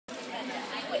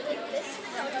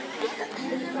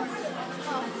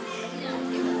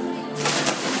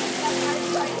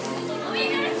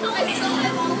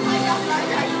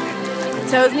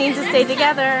Toes need to stay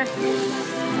together.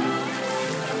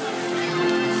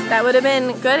 That would have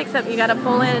been good, except you gotta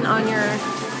pull in on your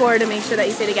core to make sure that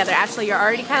you stay together. Ashley, you're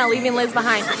already kind of leaving Liz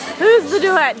behind. Who's the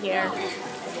duet here?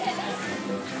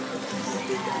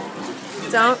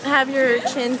 Don't have your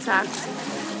chin tucked.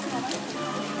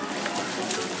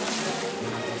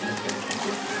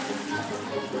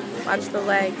 Watch the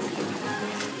legs.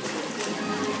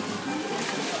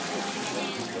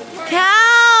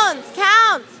 Count!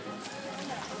 Count!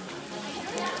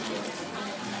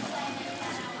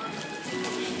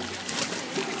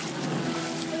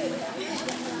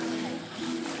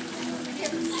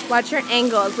 Watch your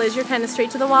angles. Liz, you're kind of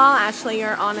straight to the wall. Ashley,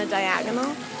 you're on a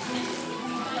diagonal.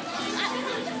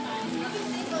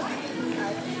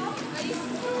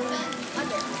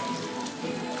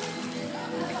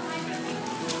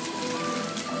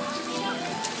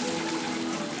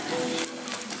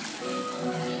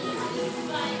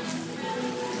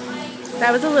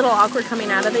 That was a little awkward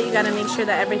coming out of it. You got to make sure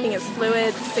that everything is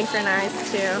fluid,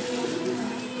 synchronized too.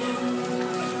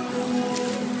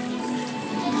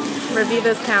 Review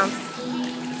those counts.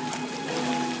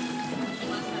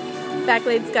 Back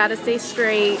leg's got to stay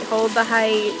straight. Hold the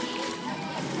height.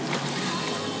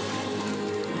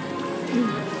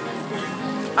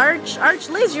 Arch,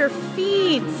 Liz, your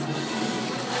feet.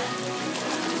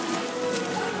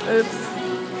 Oops.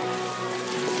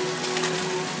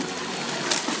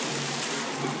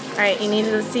 Alright, you need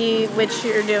to see which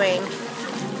you're doing.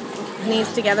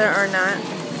 Knees together or not.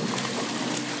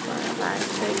 4, 5,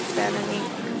 6, 7, 8.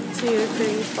 2,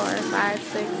 3, 4, 5,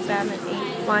 6, 7, 8.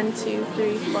 1, 2,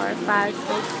 3, 4, 5,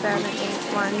 6, 7, 8.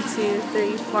 1, 2,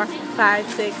 3, 4, 5,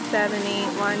 6, 7, 8.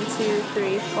 1, 2,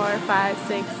 3, 4, 5,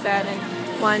 6, 7.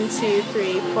 1, 2,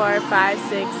 3, 4, 5,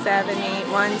 6, 7, 8.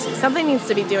 1, 2. Something needs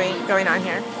to be going on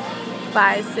here.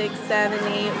 5, 6, 7,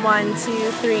 8. 1,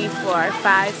 2, 3, 4,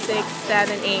 5, 6,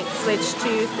 7, 8. Switch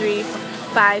 2, 3,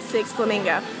 5, 6.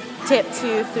 Flamingo. Tip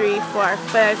 2, 3, 4,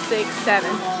 5, 6, 7.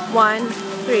 1,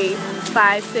 3,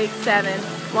 5, 6, 7.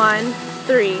 1,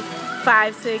 3,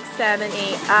 5, 6, 7,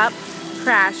 8. Up.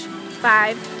 Crash.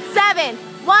 5, 7.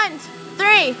 1,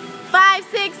 3, 5,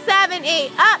 6, 7,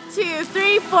 8. Up. 2,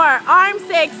 3, 4. Arm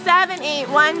 6, 7, 8.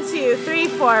 1, 2, 3,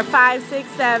 4, 5, 6,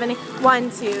 7, 8.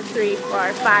 1, 2, 3,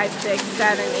 4, 5, 6,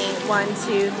 7, 8. 1,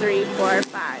 2, 3, 4,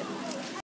 5.